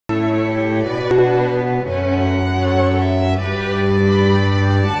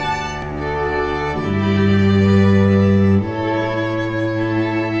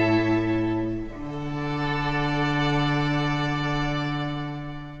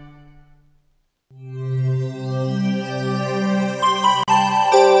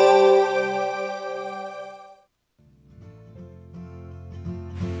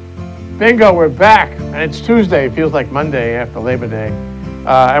Bingo, we're back, and it's Tuesday. It feels like Monday after Labor Day,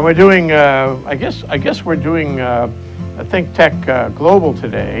 and we're doing. I guess we're doing a ThinkTech Global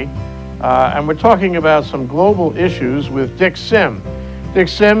today, and we're talking about some global issues with Dick Sim. Dick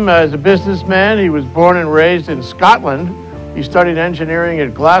Sim is a businessman. He was born and raised in Scotland. He studied engineering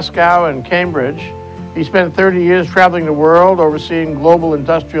at Glasgow and Cambridge. He spent 30 years traveling the world, overseeing global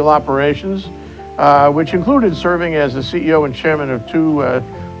industrial operations, which included serving as the CEO and chairman of two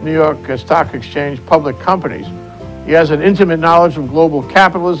New York Stock Exchange public companies. He has an intimate knowledge of global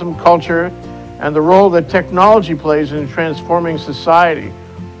capitalism, culture, and the role that technology plays in transforming society.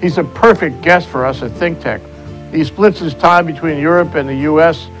 He's a perfect guest for us at ThinkTech. He splits his time between Europe and the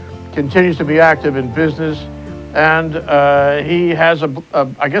U.S., continues to be active in business, and he has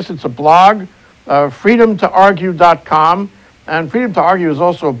I guess it's a blog, freedomtoargue.com, and Freedom to Argue is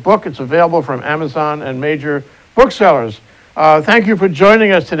also a book. It's available from Amazon and major booksellers. Thank you for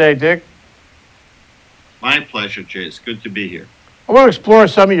joining us today, Dick. My pleasure, Jay. It's good to be here. I want to explore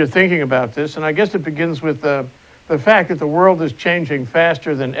some of your thinking about this, and I guess it begins with the fact that the world is changing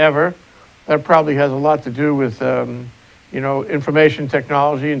faster than ever. That probably has a lot to do with, information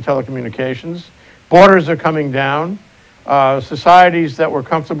technology and telecommunications. Borders are coming down. Societies that were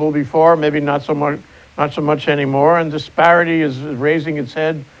comfortable before, maybe not so much anymore, and disparity is raising its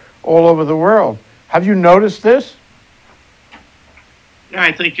head all over the world. Have you noticed this? Yeah,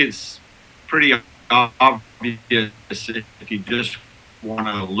 I think it's pretty obvious if you just want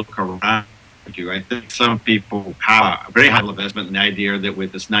to look around you. I think some people have a very high level of investment in the idea that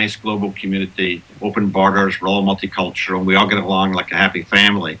with this nice global community, open borders, we're all multicultural, and we all get along like a happy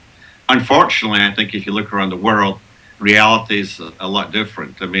family. Unfortunately, I think if you look around the world, reality is a lot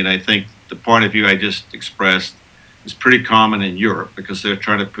different. I mean, I think the point of view I just expressed is pretty common in Europe because they're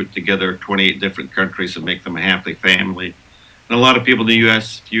trying to put together 28 different countries and make them a happy family. And a lot of people in the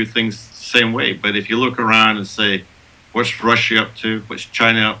U.S. view things the same way. But if you look around and say, what's Russia up to? What's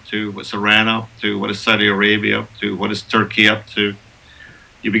China up to? What's Iran up to? What is Saudi Arabia up to? What is Turkey up to?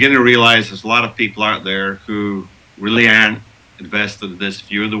 You begin to realize there's a lot of people out there who really aren't invested in this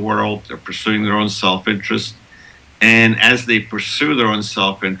view of the world. They're pursuing their own self-interest. And as they pursue their own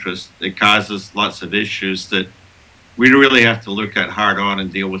self-interest, it causes lots of issues that we really have to look at hard on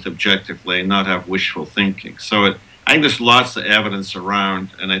and deal with objectively and not have wishful thinking. So I think there's lots of evidence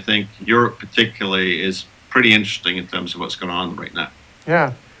around, and I think Europe particularly is pretty interesting in terms of what's going on right now.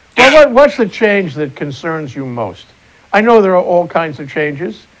 Yeah. Well, what's the change that concerns you most? I know there are all kinds of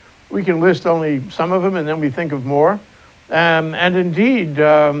changes. We can list only some of them, and then we think of more. And indeed,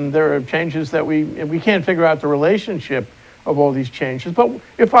 there are changes that we can't figure out the relationship of all these changes. But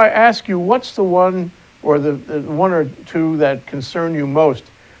if I ask you, what's the one or the one or two that concern you most,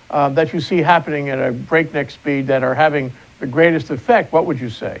 that you see happening at a breakneck speed that are having the greatest effect, what would you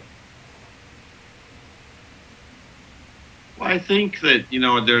say? Well, I think that,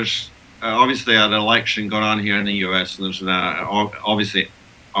 there's obviously an election going on here in the U.S., and there's obviously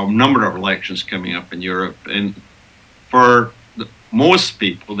a number of elections coming up in Europe. And for most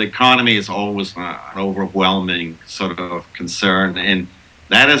people, the economy is always an overwhelming sort of concern, and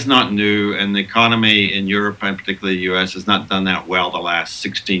that is not new. And the economy in Europe, and particularly the U.S., has not done that well the last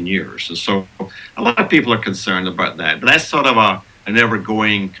 16 years. And so a lot of people are concerned about that. But that's sort of an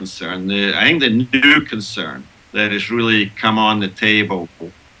ever-going concern. I think the new concern that has really come on the table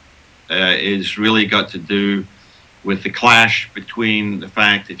is really got to do with the clash between the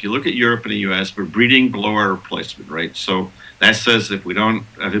fact, if you look at Europe and the US, we're breeding below our replacement rate. So that says if we don't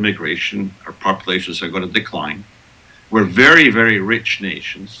have immigration, our populations are going to decline. We're very, very rich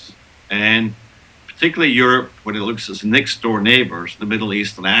nations. And particularly Europe, when it looks at its next door neighbors, the Middle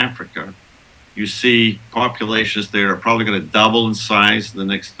East and Africa, you see populations there are probably going to double in size in the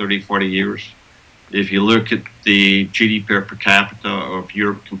next 30, 40 years. If you look at the GDP per capita of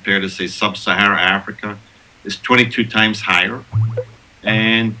Europe compared to, say, sub-Saharan Africa, it's 22 times higher.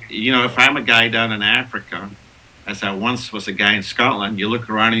 And, if I'm a guy down in Africa, as I once was a guy in Scotland, you look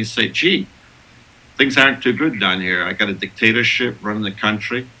around and you say, gee, things aren't too good down here. I got a dictatorship running the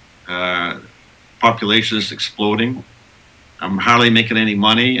country. Population is exploding. I'm hardly making any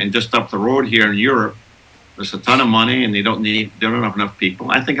money. And just up the road here in Europe, there's a ton of money and they don't have enough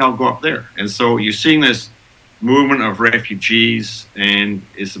people. I think I'll go up there. And so you're seeing this movement of refugees, and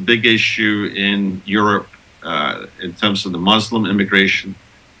it's a big issue in Europe in terms of the Muslim immigration,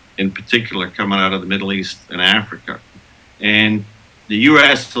 in particular coming out of the Middle East and Africa. And the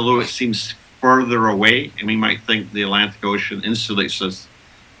U.S., although it seems further away, and we might think the Atlantic Ocean insulates us,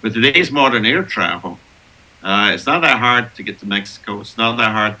 with today's modern air travel, it's not that hard to get to Mexico. It's not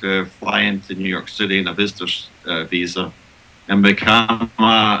that hard to fly into New York City in a visitor's visa. and become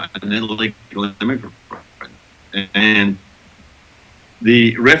an illegal immigrant. And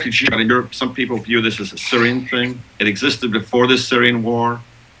the refugee in Europe, some people view this as a Syrian thing. It existed before the Syrian war,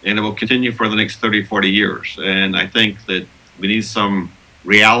 and it will continue for the next 30, 40 years. And I think that we need some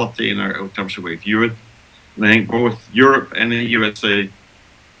reality in terms of how we view it. And I think both Europe and the USA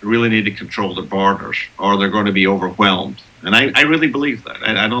really need to control their borders, or they're going to be overwhelmed. And I really believe that.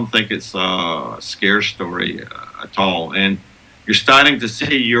 I don't think it's a scare story at all. And you're starting to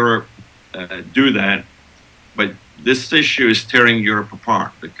see Europe do that, but this issue is tearing Europe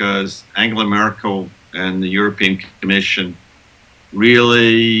apart because Angela Merkel and the European Commission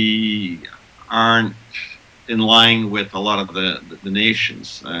really aren't in line with a lot of the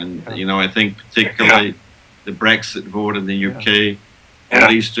nations. And, you know, I think particularly the Brexit vote in the UK,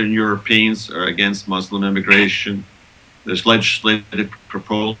 all Eastern Europeans are against Muslim immigration. There's legislative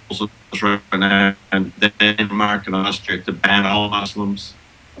proposals right now in Denmark and Austria to ban all Muslims.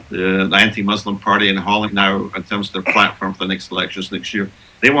 The anti-Muslim party in Holland now, in terms of their platform for the next elections next year,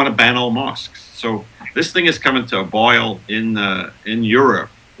 they want to ban all mosques. So this thing is coming to a boil in Europe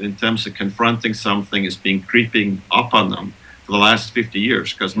in terms of confronting something that's been creeping up on them for the last 50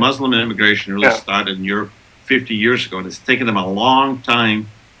 years, because Muslim immigration really started in Europe 50 years ago, and it's taken them a long time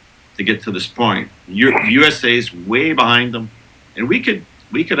to get to this point. USA is way behind them, and we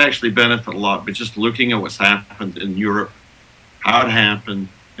could actually benefit a lot by just looking at what's happened in Europe, how it happened,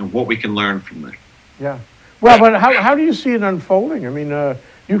 and what we can learn from it. Yeah. Well, but how do you see it unfolding? I mean,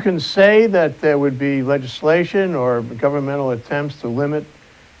 you can say that there would be legislation or governmental attempts to limit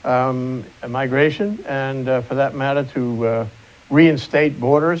migration, and for that matter, to reinstate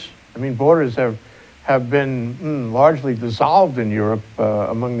borders. I mean, borders have been largely dissolved in Europe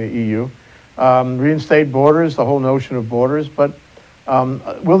among the EU. Reinstate borders, the whole notion of borders, but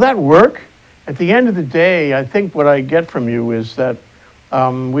will that work? At the end of the day, I think what I get from you is that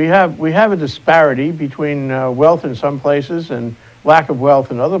we have a disparity between wealth in some places and lack of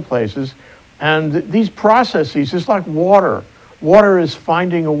wealth in other places, and these processes, it's like water. Water is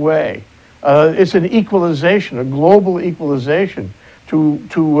finding a way. It's an equalization, a global equalization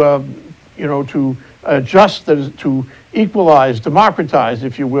to adjust, to equalize, democratize,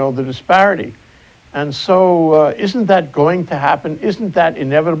 if you will, the disparity. And so isn't that going to happen? Isn't that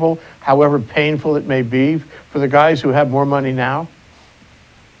inevitable, however painful it may be for the guys who have more money now?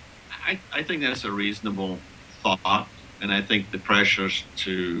 I think that's a reasonable thought, and I think the pressures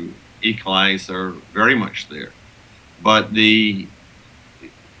to equalize are very much there. But the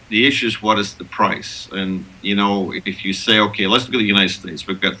issue is, what is the price? And, you know, if you say, okay, let's look at the United States.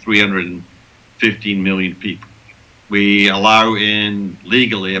 We've got 315 million people. We allow in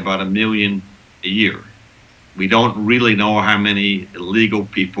legally about 1 million a year. We don't really know how many illegal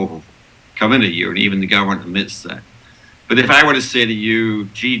people come in a year, and even the government admits that. But if I were to say to you,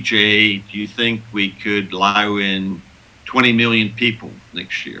 GJ, do you think we could allow in 20 million people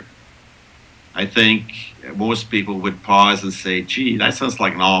next year? I think most people would pause and say, gee, that sounds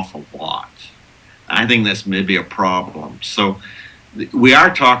like an awful lot. I think that's maybe a problem. So we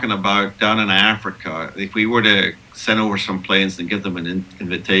are talking about down in Africa, if we were to send over some planes and give them an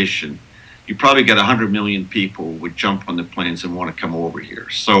invitation, you probably get 100 million people would jump on the planes and want to come over here.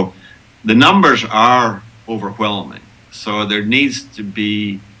 So the numbers are overwhelming. So there needs to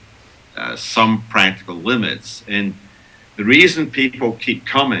be some practical limits. And the reason people keep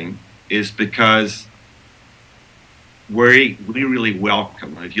coming is because we really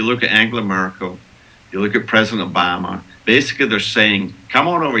welcome. If you look at Angela Merkel, you look at President Obama, basically they're saying, come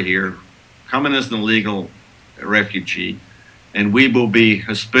on over here, come in as an illegal refugee, and we will be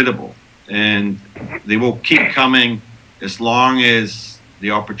hospitable. And they will keep coming as long as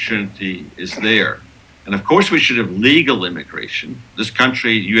the opportunity is there. And of course, we should have legal immigration. This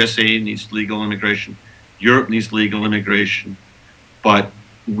country, USA, needs legal immigration. Europe needs legal immigration. But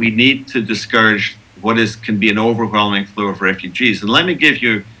we need to discourage what can be an overwhelming flow of refugees. And let me give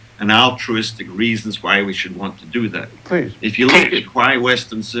you an altruistic reasons why we should want to do that. Please. If you look at why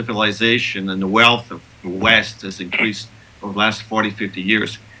Western civilization and the wealth of the West has increased over the last 40, 50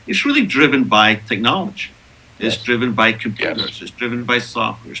 years, it's really driven by technology. It's driven by computers. It's driven by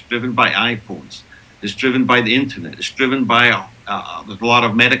software. It's driven by iPhones. It's driven by the internet. It's driven by a lot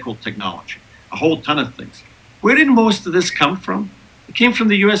of medical technology, a whole ton of things. Where did most of this come from? It came from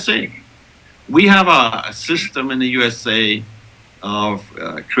the USA. We have a system in the USA of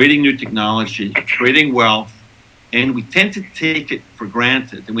creating new technology, creating wealth, and we tend to take it for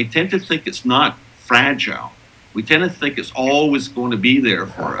granted, and we tend to think it's not fragile. We tend to think it's always going to be there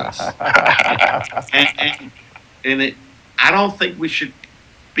for us. I don't think we should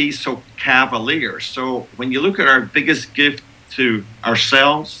be so cavalier. So when you look at our biggest gift to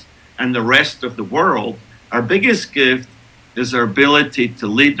ourselves and the rest of the world, our biggest gift is our ability to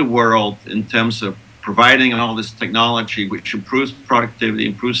lead the world in terms of providing all this technology which improves productivity,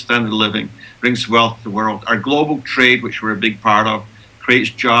 improves standard of living, brings wealth to the world. Our global trade, which we're a big part of, creates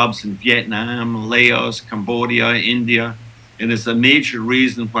jobs in Vietnam, Laos, Cambodia, India, and is a major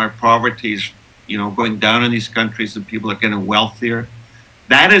reason why poverty is, going down in these countries and people are getting wealthier.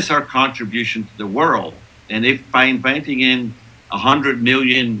 That is our contribution to the world. And if by inviting in 100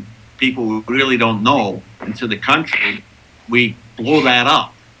 million people who really don't know into the country, we blow that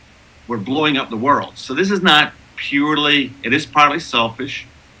up, we're blowing up the world. So this is not purely, it is partly selfish,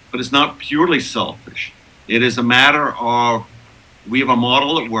 but it's not purely selfish. It is a matter of, we have a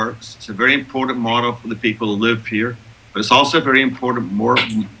model that works. It's a very important model for the people who live here, but it's also a very important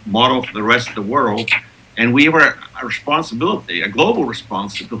model for the rest of the world. And we have a responsibility, a global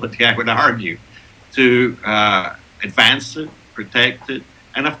responsibility, I would argue, to advance it, protect it,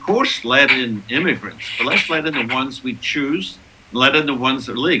 and of course let in immigrants, but let's let in the ones we choose, let in the ones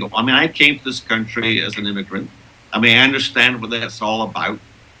that are legal. I mean, I came to this country as an immigrant. I mean, I understand what that's all about.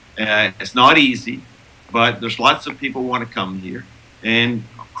 It's not easy, but there's lots of people who want to come here. And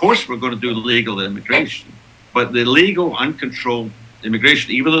of course, we're going to do legal immigration, but the legal, uncontrolled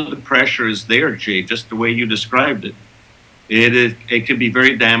immigration, even though the pressure is there, Jay, just the way you described it, it can be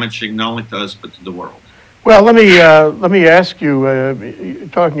very damaging, not only to us, but to the world. Well, let me ask you, you're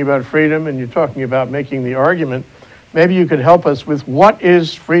talking about freedom and you're talking about making the argument. Maybe you could help us with what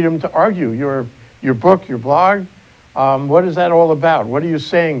is freedom to argue? Your book, your blog, what is that all about? What are you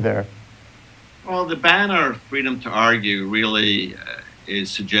saying there? Well, the banner freedom to argue really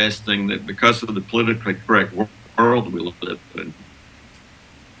is suggesting that because of the politically correct world we live in,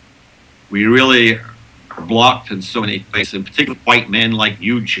 we really are blocked in so many places, in particular white men like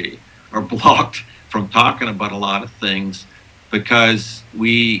you, Jay, are blocked from talking about a lot of things because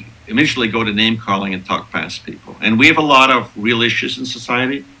we initially go to name calling and talk past people. And we have a lot of real issues in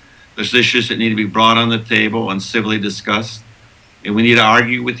society. There's issues that need to be brought on the table and civilly discussed. And we need to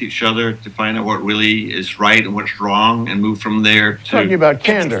argue with each other to find out what really is right and what's wrong and move from there to... Talking about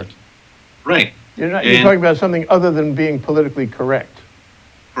candor. Right. You're talking about something other than being politically correct.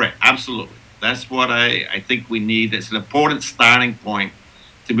 Correct, absolutely. That's what I think we need. It's an important starting point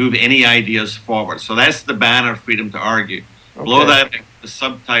to move any ideas forward. So that's the banner, freedom to argue. Okay. Below that, the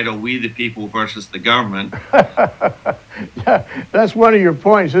subtitle, We the People versus the Government. Yeah, that's one of your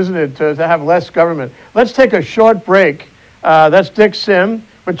points, isn't it, to have less government. Let's take a short break. That's Dick Sim.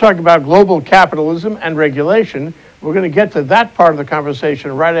 We're talking about global capitalism and regulation. We're going to get to that part of the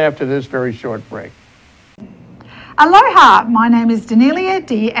conversation right after this very short break. Aloha, my name is Danelia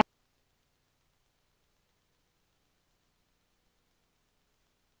D.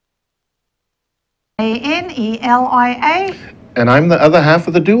 Anelia. And I'm the other half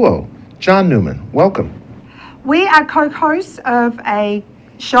of the duo, John Newman. Welcome. We are co-hosts of a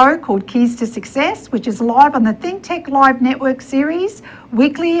show called Keys to Success, which is live on the ThinkTech Live Network series,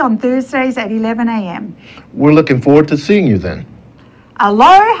 weekly on Thursdays at 11 a.m. We're looking forward to seeing you then.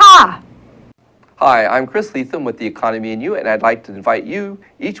 Aloha! Hi, I'm Chris Leatham with The Economy and You, and I'd like to invite you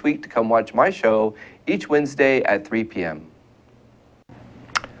each week to come watch my show each Wednesday at 3 p.m.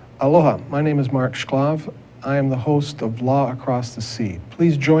 Aloha, my name is Mark Shklov. I am the host of Law Across the Sea.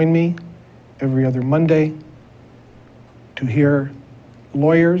 Please join me every other Monday to hear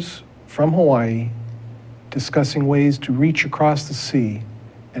lawyers from Hawaii discussing ways to reach across the sea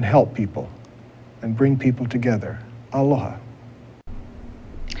and help people and bring people together. Aloha.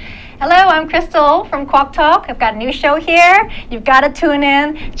 Hello, I'm Crystal from Quack Talk. I've got a new show here. You've got to tune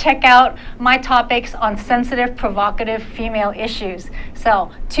in, check out my topics on sensitive, provocative female issues. So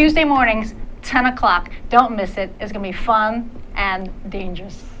Tuesday mornings, 10 o'clock. Don't miss it. It's going to be fun and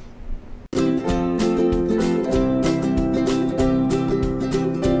dangerous.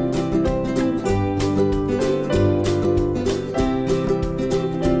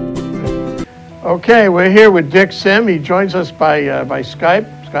 Okay, we're here with Dick Sim. He joins us by Skype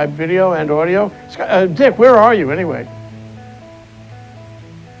video and audio. Dick, where are you anyway?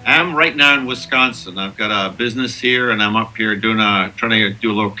 I'm right now in Wisconsin. I've got a business here, and I'm up here trying to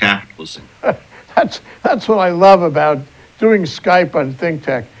do a little capitalism. That's what I love about doing Skype on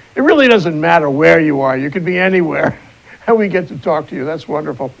ThinkTech. It really doesn't matter where you are. You could be anywhere, and we get to talk to you. That's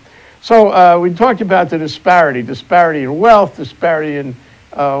wonderful. So we talked about the disparity in wealth, disparity in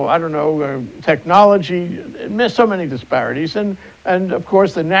technology, so many disparities, and of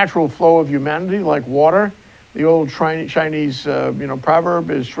course the natural flow of humanity, like water. The old Chinese proverb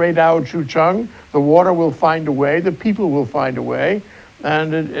is "Shui Dao Chu Cheng." The water will find a way. The people will find a way,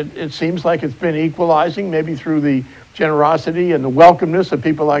 and it seems like it's been equalizing, maybe through the generosity and the welcomeness of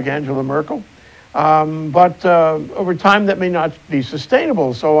people like Angela Merkel. But over time, that may not be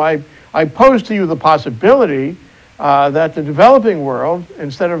sustainable. So I pose to you the possibility that the developing world,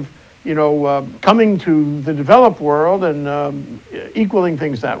 instead of coming to the developed world and equaling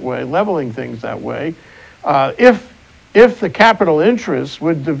things that way, leveling things that way, if the capital interests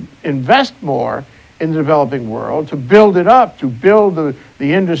would invest more in the developing world to build it up, to build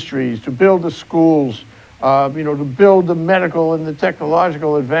the industries, to build the schools, to build the medical and the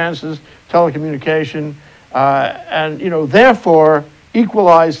technological advances, telecommunication, and therefore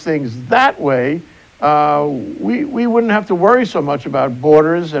equalize things that way, we wouldn't have to worry so much about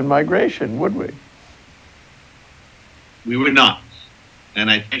borders and migration, would we? We would not. And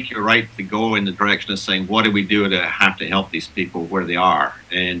I think you're right to go in the direction of saying, what do we do to have to help these people where they are?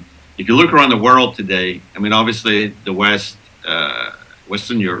 And if you look around the world today, I mean, obviously the West,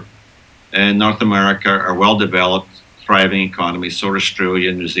 Western Europe and North America are well-developed, thriving economies, so are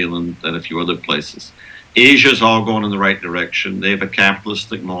Australia, New Zealand, and a few other places. Asia's all going in the right direction. They have a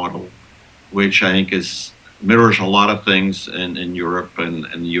capitalistic model, which I think mirrors a lot of things in Europe and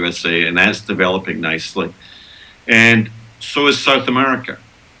the USA, and that's developing nicely. And so is South America.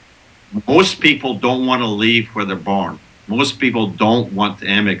 Most people don't want to leave where they're born. Most people don't want to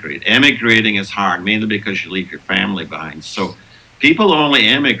emigrate. Emigrating is hard, mainly because you leave your family behind. So people only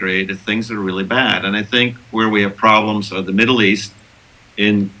emigrate if things are really bad. And I think where we have problems are the Middle East,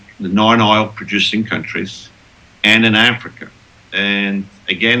 in the non-oil producing countries, and in Africa. And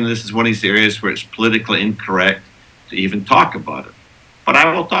again, this is one of these areas where it's politically incorrect to even talk about it. But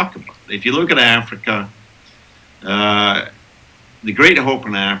I will talk about it. If you look at Africa, the great hope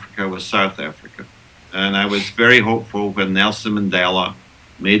in Africa was South Africa. And I was very hopeful when Nelson Mandela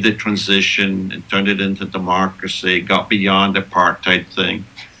made the transition and turned it into democracy, got beyond the apartheid thing.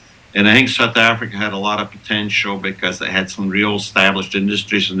 And I think South Africa had a lot of potential because it had some real established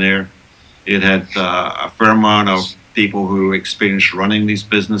industries in there. It had a fair amount of people who experienced running these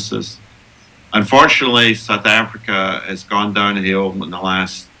businesses. Unfortunately, South Africa has gone downhill in the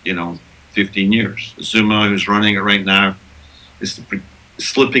last, 15 years. Zuma, who's running it right now, is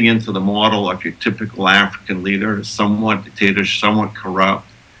slipping into the model of your typical African leader, somewhat dictatorial, somewhat corrupt,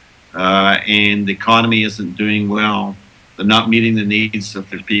 and the economy isn't doing well. They're not meeting the needs of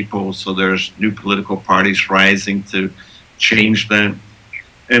their people, so there's new political parties rising to change that.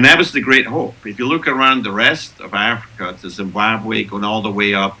 And that was the great hope. If you look around the rest of Africa, to Zimbabwe, going all the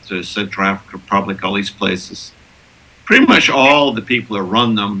way up to Central African Republic, all these places, pretty much all the people that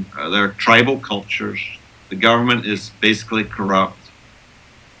run them, they're tribal cultures. The government is basically corrupt.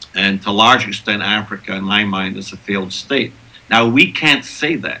 And to a large extent, Africa, in my mind, is a failed state. Now, we can't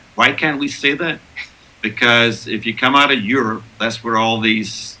say that. Why can't we say that? Because if you come out of Europe, that's where all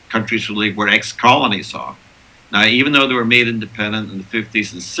these countries really were ex-colonies are. Now, even though they were made independent in the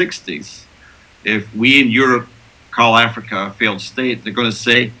 50s and 60s, if we in Europe call Africa a failed state, they're going to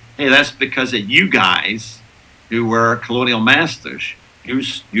say, hey, that's because of you guys who were colonial masters.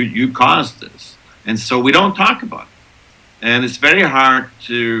 You caused this. And so we don't talk about it. And it's very hard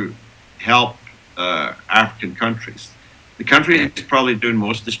to help African countries. The country that's probably doing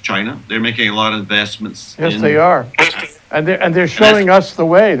most is China. They're making a lot of investments. Yes, they are. And they're showing us the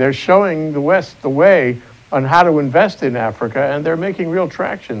way. They're showing the West the way on how to invest in Africa, and they're making real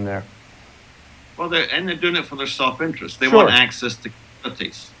traction there. Well, they're doing it for their self-interest. They Sure. want access to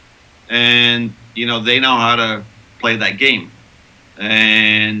commodities. And, they know how to play that game.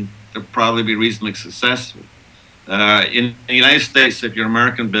 And they'll probably be reasonably successful. In the United States, if you're an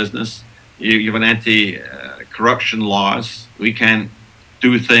American business, you have an anti-corruption laws. We can't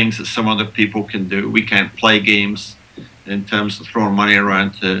do things that some other people can do. We can't play games in terms of throwing money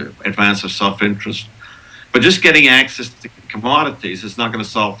around to advance our self-interest. But just getting access to commodities is not going to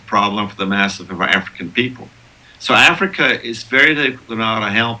solve the problem for the mass of our African people. So Africa is very difficult to know how to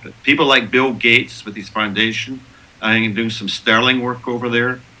help it. People like Bill Gates with his foundation, I think, are doing some sterling work over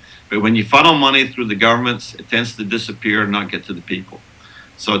there. But when you funnel money through the governments, it tends to disappear and not get to the people.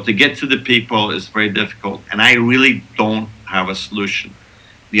 So to get to the people is very difficult, and I really don't have a solution.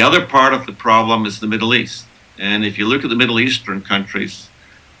 The other part of the problem is the Middle East. And if you look at the Middle Eastern countries,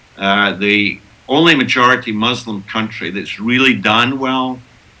 the only majority Muslim country that's really done well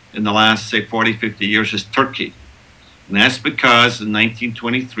in the last, say, 40, 50 years is Turkey. And that's because in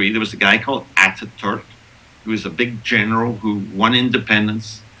 1923, there was a guy called Ataturk, who was a big general who won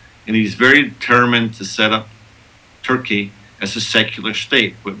independence. And he's very determined to set up Turkey as a secular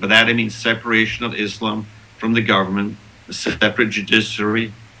state. By that I mean separation of Islam from the government, a separate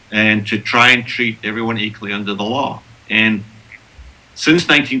judiciary, and to try and treat everyone equally under the law. And since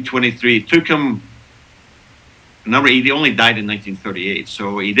 1923, it took him he only died in 1938,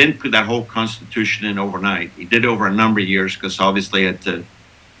 so he didn't put that whole constitution in overnight. He did it over a number of years because obviously it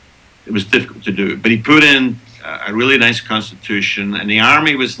was difficult to do. But he put in a really nice constitution, and the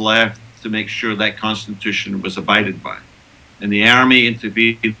army was left to make sure that constitution was abided by. And the army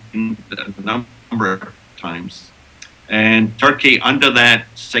intervened a number of times. And Turkey, under that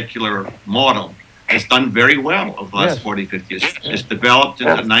secular model, has done very well over the last 40, 50 years. It's developed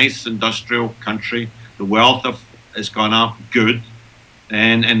into a nice industrial country. The wealth has gone up good,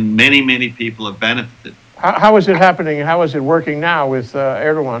 and many, many people have benefited. How is it happening? How is it working now with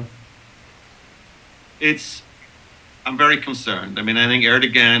Erdogan? I'm very concerned. I mean, I think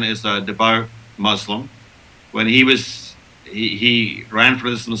Erdogan is a devout Muslim. When he ran for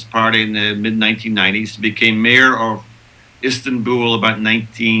the Islamist Party in the mid-1990s, became mayor of Istanbul about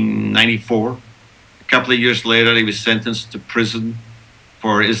 1994. A couple of years later, he was sentenced to prison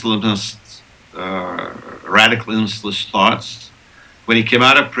for Islamist, radical Islamist thoughts. When he came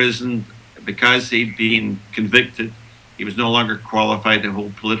out of prison, because he'd been convicted, he was no longer qualified to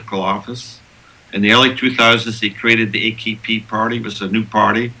hold political office. In the early 2000s, he created the AKP party. It was a new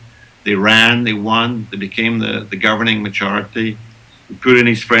party. They ran, they won, they became the governing majority. He put in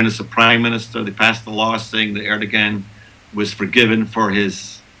his friend as a prime minister. They passed a law saying that Erdogan was forgiven for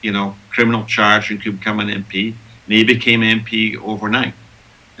his, criminal charge and could become an MP. And he became MP overnight.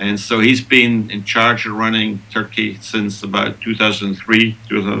 And so he's been in charge of running Turkey since about 2003,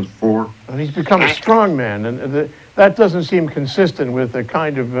 2004. And he's become a strong man, and that doesn't seem consistent with the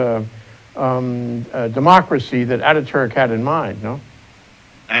kind of democracy that Ataturk had in mind, no?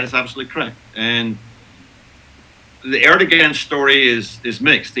 That is absolutely correct. And the Erdogan story is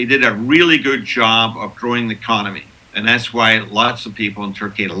mixed. He did a really good job of growing the economy. And that's why lots of people in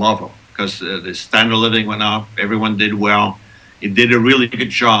Turkey love him, because the standard of living went up, everyone did well. He did a really good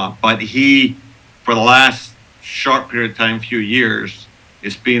job. But he, for the last short period of time, few years,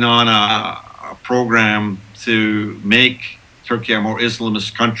 has been on a program to make Turkey a more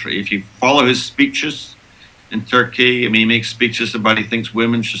Islamist country. If you follow his speeches in Turkey, I mean, he makes speeches about he thinks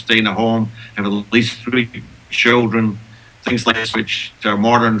women should stay in the home, have at least 3 children, things like this, which to a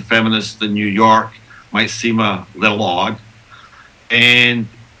modern feminist in New York might seem a little odd. And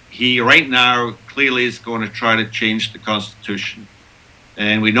he right now clearly is going to try to change the constitution.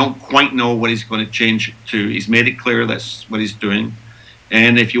 And we don't quite know what he's going to change it to. He's made it clear that's what he's doing.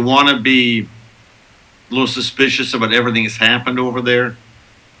 And if you want to be a little suspicious about everything that's happened over there,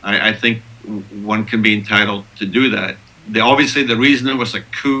 I think one can be entitled to do that. Obviously, the reason it was a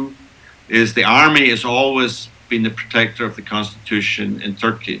coup is the army has always been the protector of the constitution in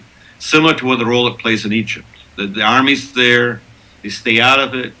Turkey, similar to what the role it plays in Egypt. The army's there, they stay out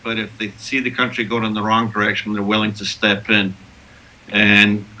of it, but if they see the country going in the wrong direction, they're willing to step in.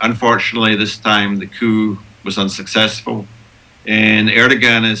 And unfortunately, this time the coup was unsuccessful. And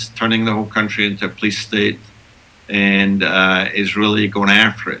Erdogan is turning the whole country into a police state and is really going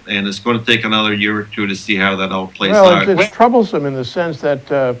after it. And it's going to take another year or two to see how that all plays out. Well, it's troublesome in the sense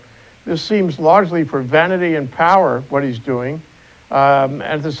that this seems largely for vanity and power, what he's doing.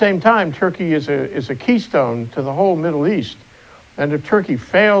 At the same time, Turkey is a keystone to the whole Middle East. And if Turkey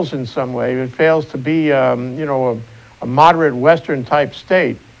fails in some way, if it fails to be, a moderate Western-type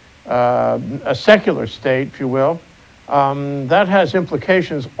state, a secular state, if you will, that has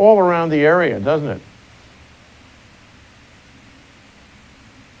implications all around the area, doesn't it?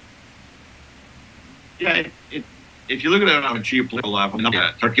 Yeah, if you look at it on a geopolitical level,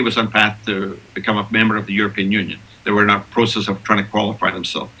 Turkey was on path to become a member of the European Union. They were in a process of trying to qualify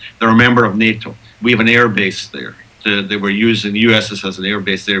themselves. They're a member of NATO. We have an air base there. They were using, the US has an air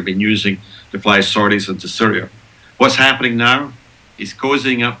base they've been using to fly sorties into Syria. What's happening now? He's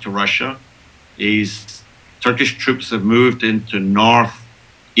cozying up to Russia. Turkish troops have moved into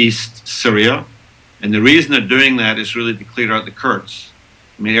northeast Syria. And the reason they're doing that is really to clear out the Kurds.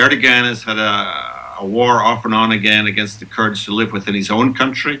 I mean, Erdogan has had a war off and on again against the Kurds who live within his own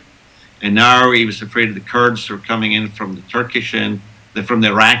country. And now he was afraid of the Kurds who are coming in from the Turkish end, from the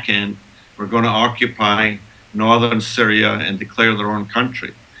Iraq end, were going to occupy northern Syria and declare their own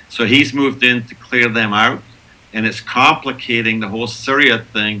country. So he's moved in to clear them out. And it's complicating the whole Syria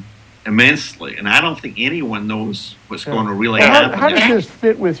thing immensely. And I don't think anyone knows what's going to really happen. How does this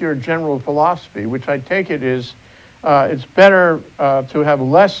fit with your general philosophy, which I take it is it's better to have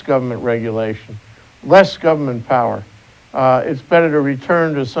less government regulation, less government power. It's better to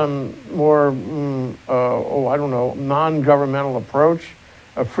return to some more, non-governmental approach,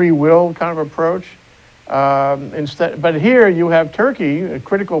 a free will kind of approach. But here you have Turkey, a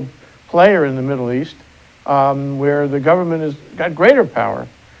critical player in the Middle East, where the government has got greater power.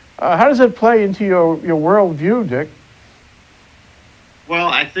 How does it play into your worldview, Dick? Well,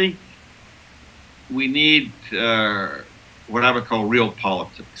 I think we need what I would call real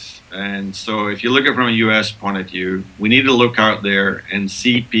politics. And so if you look at it from a U.S. point of view, we need to look out there and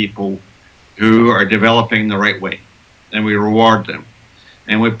see people who are developing the right way, and we reward them.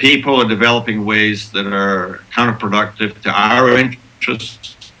 And when people are developing ways that are counterproductive to our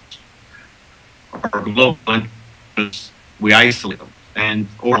interests or global interests, we isolate them. And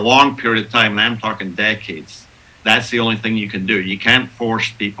over a long period of time, and I'm talking decades, that's the only thing you can do. You can't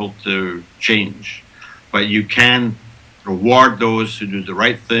force people to change, but you can reward those who do the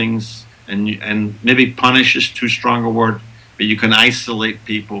right things, and maybe punish is too strong a word, but you can isolate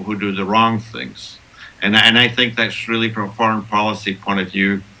people who do the wrong things. And I think that's really, from a foreign policy point of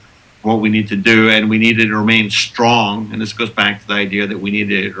view, what we need to do, and we need to remain strong. And this goes back to the idea that we need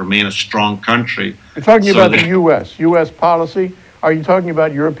to remain a strong country. You're talking about the U.S. policy. Are you talking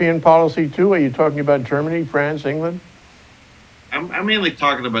about European policy too? Are you talking about Germany, France, England? I'm mainly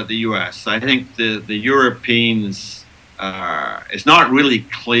talking about the U.S. I think the Europeans, it's not really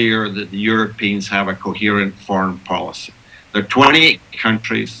clear that the Europeans have a coherent foreign policy. There are 28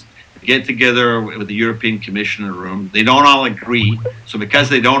 countries. Get together with the European Commission in a room. They don't all agree. So because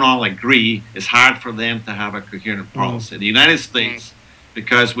they don't all agree, it's hard for them to have a coherent policy. The United States,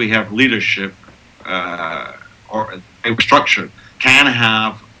 because we have leadership or structure, can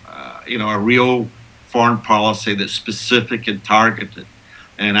have a real foreign policy that's specific and targeted.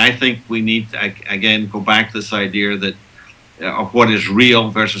 And I think we need to, again, go back to this idea that of what is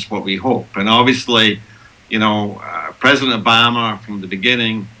real versus what we hope. And obviously, President Obama, from the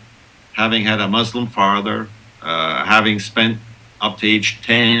beginning, having had a Muslim father, having spent up to age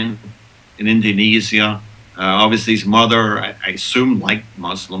 10 in Indonesia, obviously his mother, I assume, liked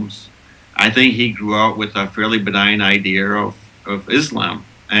Muslims. I think he grew up with a fairly benign idea of Islam.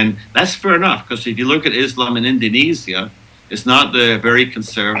 And that's fair enough, because if you look at Islam in Indonesia, it's not the very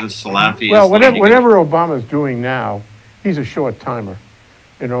conservative Salafi Well, Islam. whatever Obama's doing now, he's a short timer.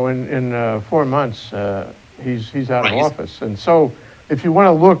 In 4 months, he's out of office. And so if you want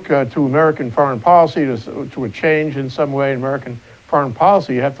to look to American foreign policy, to a change in some way in American foreign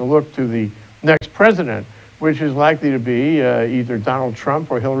policy, you have to look to the next president, which is likely to be either Donald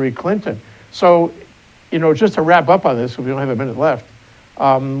Trump or Hillary Clinton. So, just to wrap up on this, because we don't have a minute left,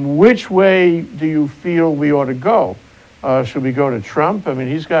 which way do you feel we ought to go? Should we go to Trump? I mean,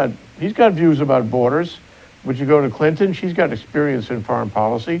 he's got views about borders. Would you go to Clinton? She's got experience in foreign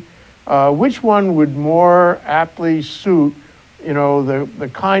policy. Which one would more aptly suit the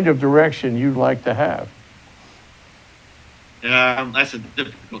kind of direction you'd like to have? That's a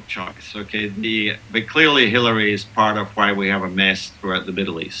difficult choice. Okay, but clearly Hillary is part of why we have a mess throughout the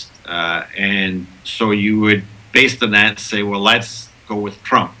Middle East, and so you would, based on that, say, well, let's go with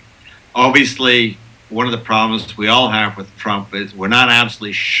Trump. Obviously, one of the problems we all have with Trump is we're not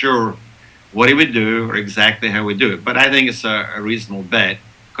absolutely sure what he would do or exactly how he would do it. But I think it's a reasonable bet,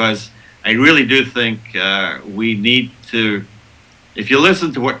 because I really do think we need to. If you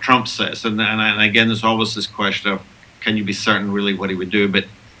listen to what Trump says, and again, there's always this question of, can you be certain really what he would do? But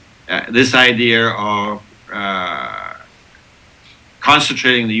this idea of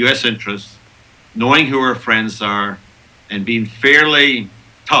concentrating the U.S. interests, knowing who our friends are, and being fairly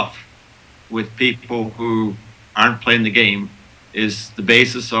tough with people who aren't playing the game is the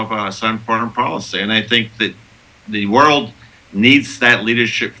basis of a sound foreign policy. And I think that the world needs that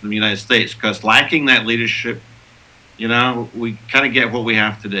leadership from the United States, because lacking that leadership, we kind of get what we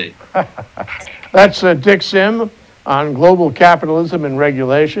have today. That's Dick Sim on global capitalism and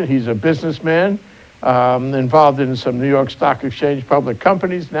regulation. He's a businessman involved in some New York Stock Exchange public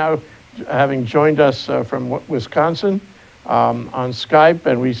companies, now having joined us from Wisconsin on Skype,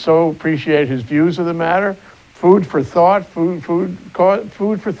 and we so appreciate his views of the matter. Food for thought, food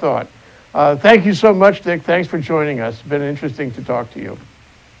for thought. Thank you so much, Dick. Thanks for joining us. It's been interesting to talk to you.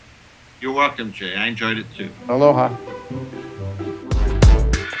 You're welcome, Jay. I enjoyed it too. Aloha.